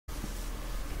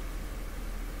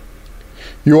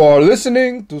You are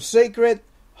listening to Sacred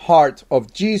Heart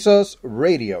of Jesus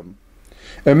Radio,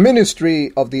 a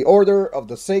ministry of the Order of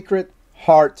the Sacred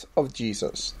Heart of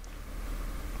Jesus.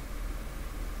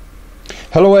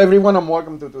 Hello everyone and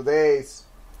welcome to today's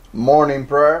morning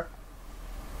prayer.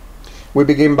 We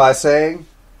begin by saying,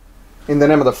 in the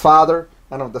name of the Father,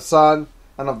 and of the Son,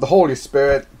 and of the Holy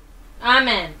Spirit.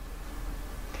 Amen.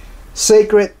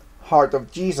 Sacred Heart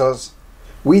of Jesus,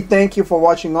 we thank you for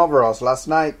watching over us last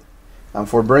night and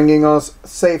for bringing us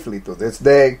safely to this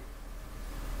day.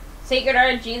 Sacred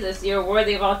Heart of Jesus, you are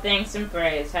worthy of all thanks and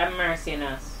praise. Have mercy on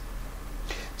us.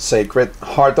 Sacred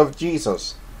Heart of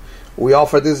Jesus, we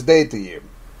offer this day to you.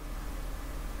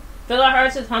 Fill our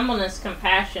hearts with humbleness,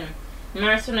 compassion,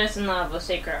 mercifulness, and love, O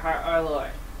Sacred Heart, our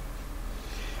Lord.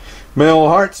 May all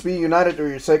hearts be united to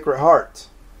your Sacred Heart.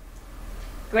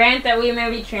 Grant that we may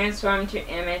be transformed to your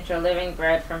image, O living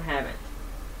bread from heaven.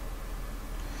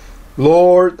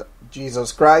 Lord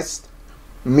Jesus Christ,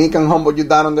 meek and humble you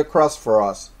died on the cross for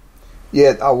us.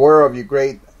 Yet, aware of your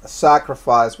great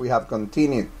sacrifice, we have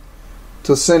continued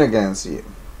to sin against you.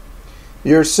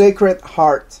 Your Sacred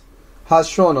Heart has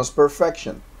shown us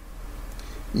perfection.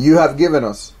 You have given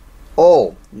us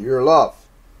all your love,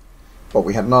 but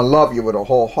we have not loved you with a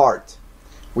whole heart.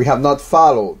 We have not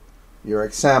followed your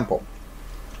example.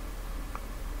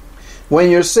 When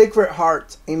your Sacred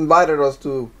Heart invited us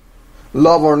to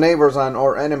love our neighbors and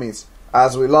our enemies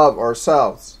as we love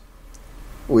ourselves,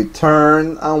 we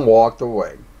turned and walked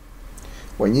away.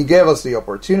 When you gave us the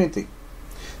opportunity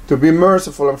to be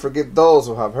merciful and forgive those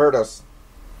who have hurt us,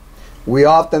 we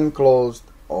often closed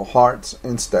our hearts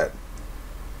instead.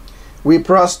 We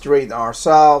prostrate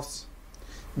ourselves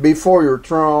before your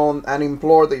throne and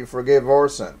implore that you forgive our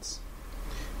sins.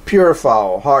 Purify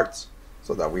our hearts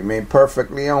so that we may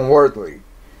perfectly and worthily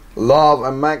love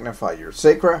and magnify your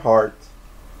Sacred Heart.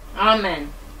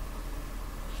 Amen.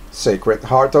 Sacred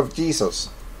Heart of Jesus,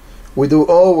 we do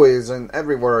always and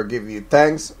everywhere give you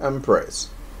thanks and praise.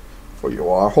 For you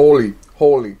are holy,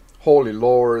 holy, holy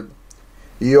Lord.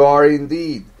 You are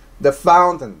indeed the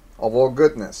fountain of all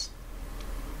goodness.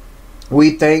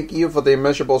 We thank you for the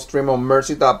immeasurable stream of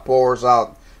mercy that pours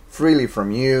out freely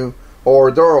from you, our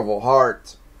adorable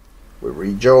heart. We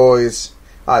rejoice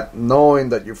at knowing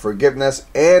that your forgiveness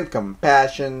and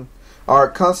compassion are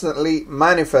constantly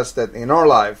manifested in our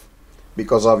life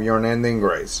because of your unending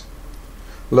grace.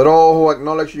 Let all who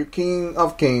acknowledge you, King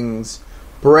of Kings,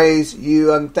 praise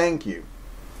you and thank you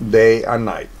day and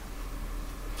night.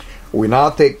 We now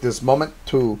take this moment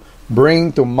to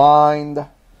bring to mind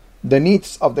the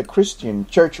needs of the Christian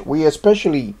church. We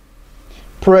especially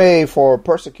pray for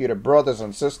persecuted brothers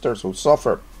and sisters who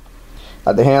suffer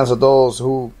at the hands of those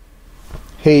who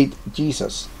hate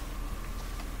Jesus.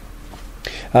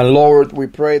 And Lord, we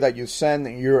pray that you send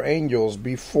your angels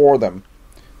before them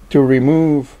to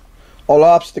remove all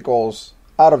obstacles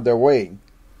out of their way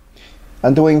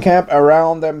and to encamp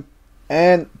around them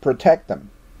and protect them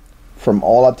from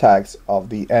all attacks of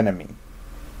the enemy.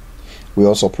 We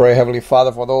also pray, Heavenly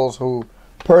Father, for those who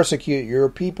persecute your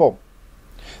people,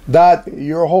 that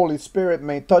your Holy Spirit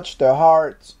may touch their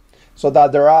hearts so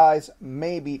that their eyes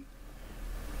may be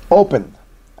opened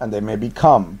and they may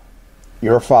become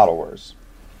your followers.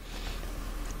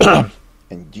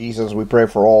 In Jesus, we pray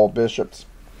for all bishops,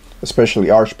 especially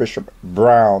Archbishop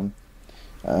Brown,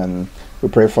 and we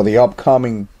pray for the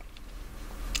upcoming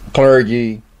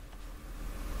clergy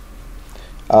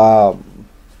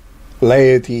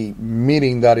laity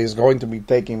meeting that is going to be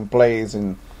taking place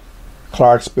in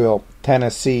Clarksville,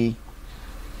 Tennessee,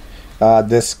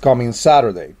 this coming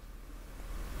Saturday.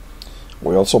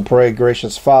 We also pray,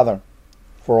 gracious Father,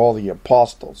 for all the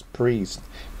apostles, priests,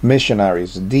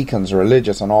 missionaries, deacons,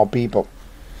 religious, and all people.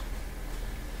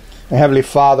 And Heavenly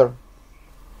Father,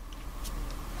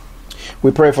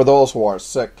 we pray for those who are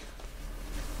sick,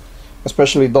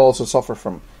 especially those who suffer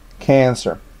from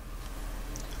cancer,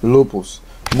 lupus,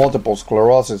 multiple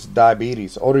sclerosis,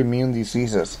 diabetes, autoimmune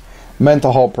diseases,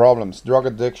 mental health problems, drug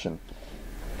addiction,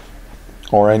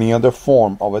 or any other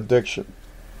form of addiction.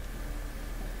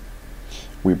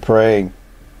 We pray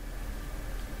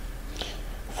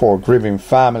for grieving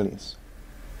families.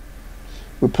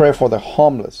 We pray for the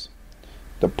homeless,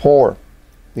 the poor,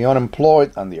 the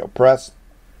unemployed, and the oppressed.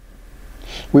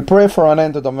 We pray for an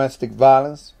end to domestic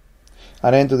violence,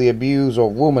 an end to the abuse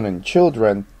of women and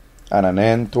children, and an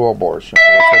end to abortion.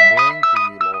 We also bring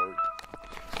to you, Lord,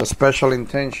 the special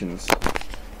intentions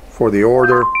for the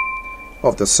Order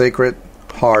of the Sacred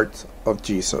Heart of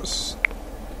Jesus.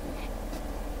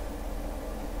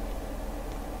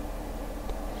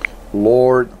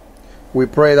 Lord, we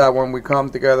pray that when we come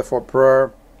together for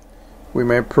prayer, we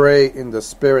may pray in the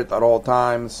Spirit at all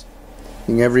times,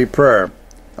 in every prayer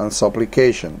and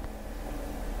supplication.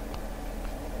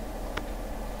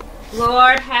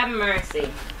 Lord, have mercy.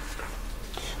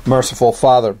 Merciful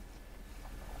Father,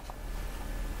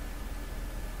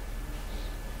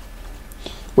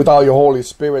 without your Holy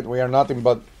Spirit, we are nothing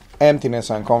but emptiness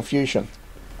and confusion.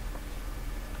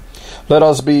 Let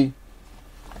us be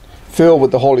filled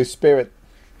with the Holy Spirit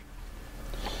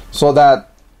so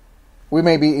that we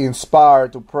may be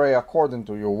inspired to pray according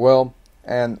to your will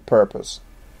and purpose.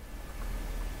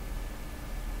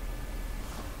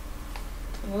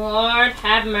 Lord,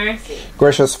 have mercy.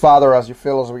 Gracious Father, as you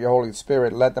fill us with your Holy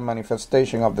Spirit, let the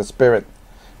manifestation of the Spirit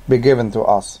be given to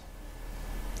us.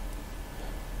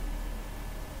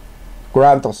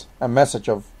 Grant us a message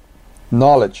of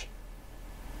knowledge.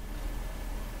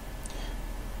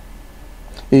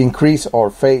 Increase our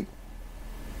faith.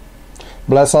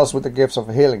 Bless us with the gifts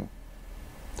of healing.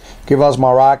 Give us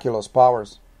miraculous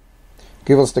powers.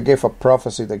 Give us the gift of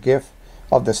prophecy, the gift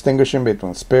of distinguishing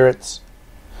between spirits,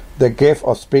 the gift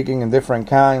of speaking in different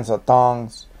kinds of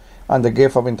tongues, and the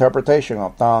gift of interpretation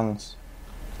of tongues.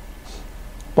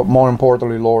 But more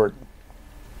importantly, Lord,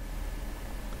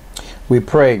 we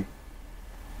pray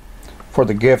for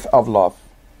the gift of love,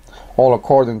 all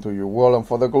according to your will and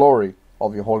for the glory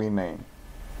of your holy name.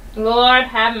 Lord,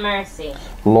 have mercy.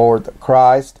 Lord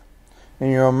Christ,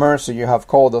 in your mercy you have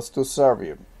called us to serve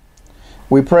you.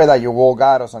 We pray that you will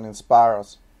guide us and inspire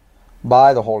us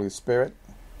by the Holy Spirit,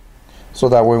 so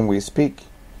that when we speak,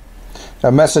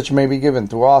 a message may be given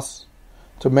to us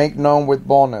to make known with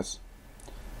boldness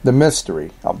the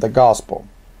mystery of the gospel.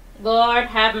 Lord,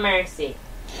 have mercy.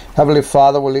 Heavenly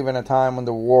Father, we live in a time when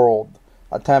the world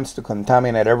attempts to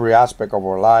contaminate every aspect of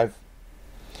our life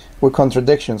with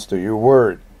contradictions to your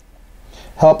word.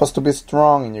 Help us to be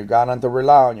strong in you, God, and to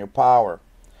rely on your power.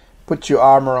 Put your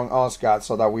armor on us, God,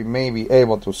 so that we may be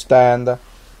able to stand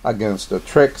against the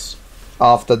tricks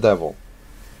of the devil.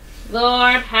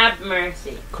 Lord, have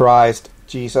mercy. Christ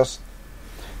Jesus,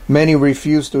 many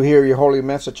refuse to hear your holy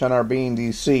message and are being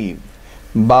deceived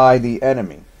by the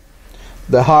enemy.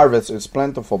 The harvest is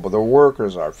plentiful, but the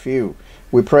workers are few.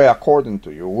 We pray according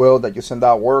to your will that you send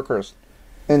out workers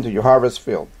into your harvest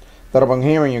field, that upon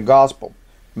hearing your gospel,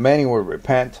 many will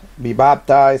repent, be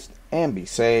baptized, and be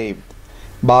saved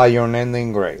by your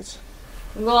unending grace.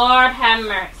 Lord, have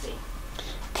mercy.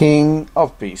 King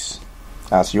of peace,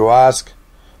 as you ask,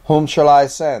 whom shall I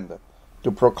send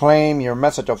to proclaim your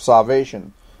message of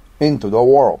salvation into the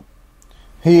world?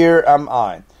 Here am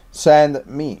I, send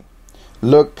me.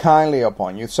 Look kindly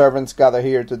upon you servants gathered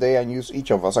here today, and use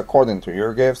each of us according to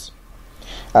your gifts,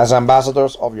 as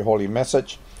ambassadors of your holy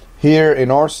message, here in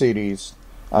our cities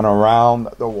and around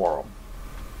the world.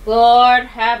 Lord,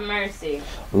 have mercy.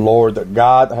 Lord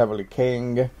God, Heavenly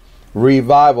King,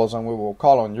 revive us and we will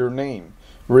call on your name.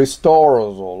 Restore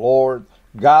us, O Lord,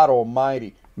 God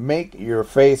Almighty. Make your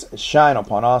face shine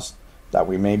upon us, that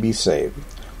we may be saved.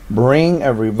 Bring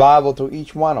a revival to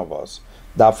each one of us,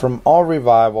 that from our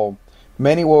revival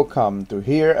many will come to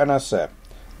hear and accept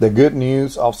the good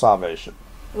news of salvation.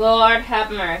 Lord,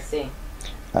 have mercy.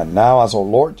 And now, as our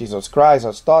Lord Jesus Christ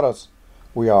has taught us,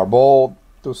 we are bold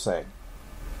to say,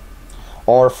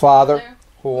 Our Father,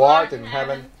 who art in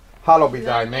heaven, hallowed be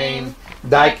thy name.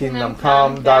 Thy kingdom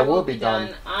come, thy will be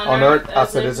done, on earth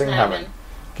as it is in heaven.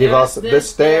 Give us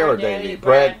this day our daily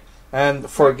bread, and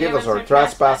forgive us our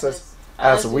trespasses,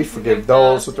 as we forgive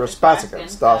those who trespass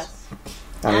against us.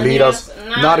 And lead us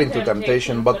not into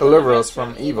temptation, but deliver us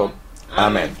from evil.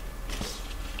 Amen.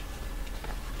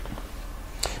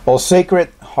 O Sacred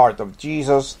Heart of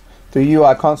Jesus, to you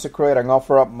I consecrate and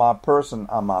offer up my person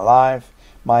and my life,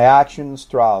 my actions,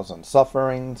 trials, and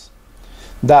sufferings,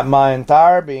 that my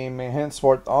entire being may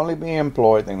henceforth only be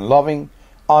employed in loving,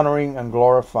 honoring, and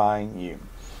glorifying you.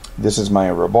 This is my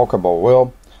irrevocable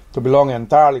will, to belong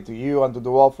entirely to you and to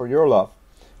do all for your love,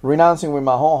 renouncing with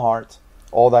my whole heart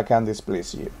all that can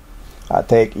displease you. I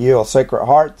take you, O Sacred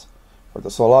Heart, for the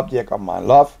sole object of my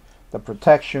love, the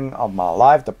protection of my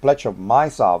life, the pledge of my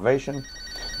salvation,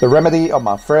 the remedy of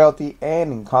my frailty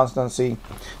and inconstancy,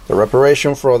 the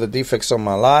reparation for all the defects of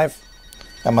my life,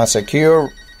 and my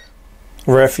secure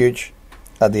refuge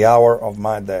at the hour of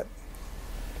my death.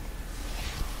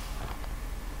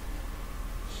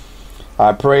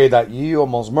 I pray that you, O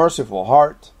most merciful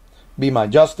heart, be my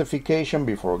justification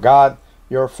before God,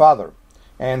 your Father,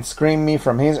 and screen me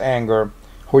from his anger,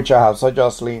 which I have so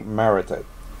justly merited.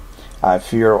 I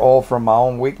fear all from my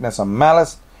own weakness and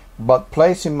malice, but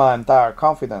placing my entire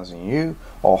confidence in you,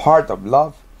 O heart of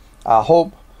love, I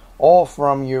hope all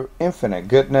from your infinite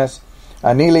goodness,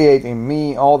 annihilate in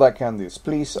me all that can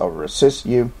displease or resist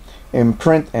you,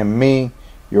 Imprint in me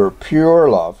your pure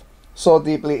love so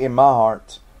deeply in my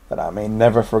heart that I may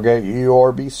never forget you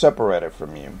or be separated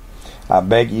from you. I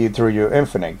beg you through your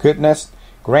infinite goodness,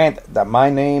 grant that my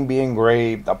name be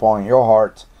engraved upon your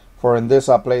heart, for in this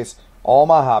I place all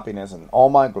my happiness and all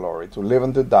my glory, to live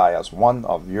and to die as one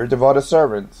of your devoted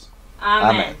servants.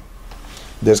 Amen.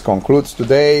 This concludes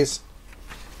today's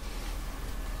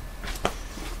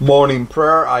morning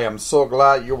prayer. I am so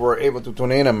glad you were able to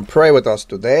tune in and pray with us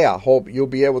today. I hope you'll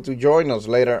be able to join us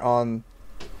later on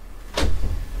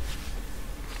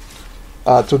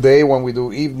today when we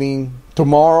do evening,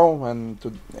 tomorrow, and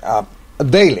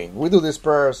daily. We do these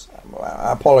prayers.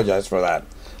 I apologize for that.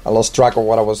 I lost track of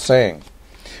what I was saying.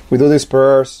 We do these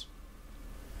prayers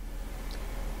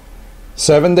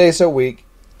 7 days a week,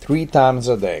 3 times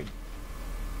a day.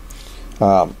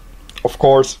 Of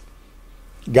course,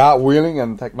 God willing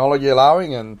and technology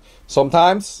allowing, and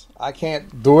sometimes I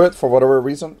can't do it for whatever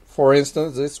reason. For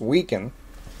instance, this weekend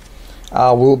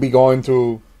we'll be going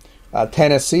to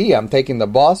Tennessee. I'm taking the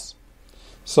bus,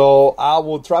 so I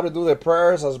will try to do the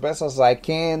prayers as best as I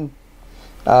can,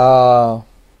 and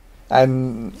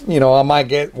I might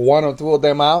get 1 or 2 of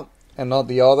them out and not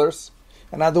the others,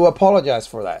 and I do apologize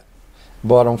for that.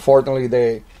 But unfortunately,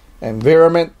 the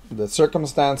environment, the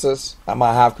circumstances, I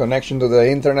might have connection to the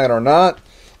internet or not.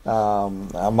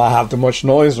 I might have too much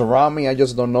noise around me. I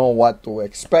just don't know what to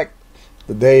expect.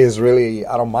 The day is really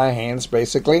out of my hands,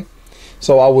 basically.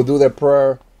 So I will do the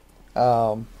prayer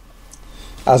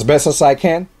as best as I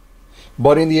can.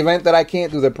 But in the event that I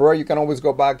can't do the prayer, you can always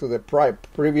go back to the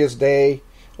previous day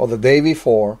or the day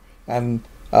before and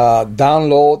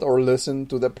download or listen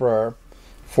to the prayer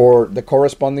for the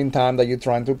corresponding time that you're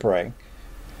trying to pray.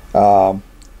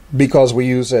 Because we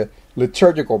use a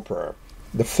liturgical prayer.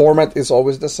 The format is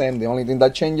always the same. The only thing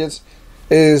that changes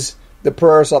is the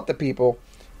prayers of the people,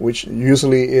 which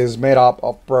usually is made up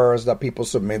of prayers that people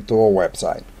submit to a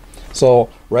website. So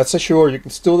rest assured, you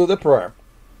can still do the prayer.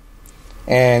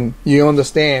 And you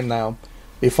understand now,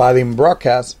 if I didn't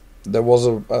broadcast, there was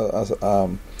a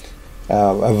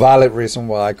valid reason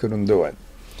why I couldn't do it.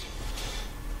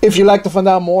 If you'd like to find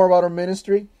out more about our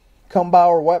ministry, come by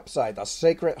our website at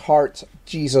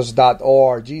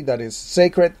sacredheartjesus.org. That is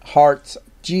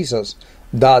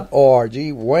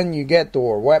sacredheartjesus.org. When you get to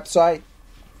our website,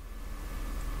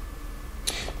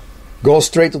 go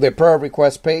straight to the prayer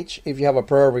request page. If you have a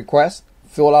prayer request,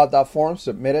 fill out that form,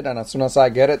 submit it, and as soon as I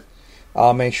get it,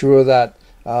 I'll make sure that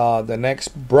the next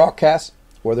broadcast,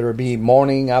 whether it be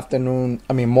morning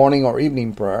or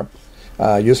evening prayer,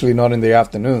 usually not in the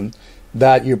afternoon,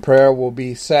 that your prayer will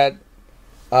be said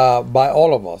by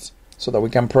all of us so that we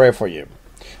can pray for you.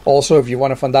 Also, if you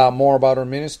want to find out more about our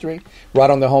ministry, right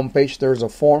on the homepage there's a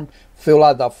form. Fill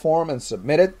out that form and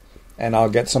submit it, and I'll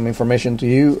get some information to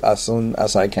you as soon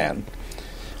as I can.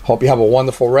 Hope you have a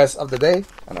wonderful rest of the day,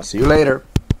 and I'll see you later.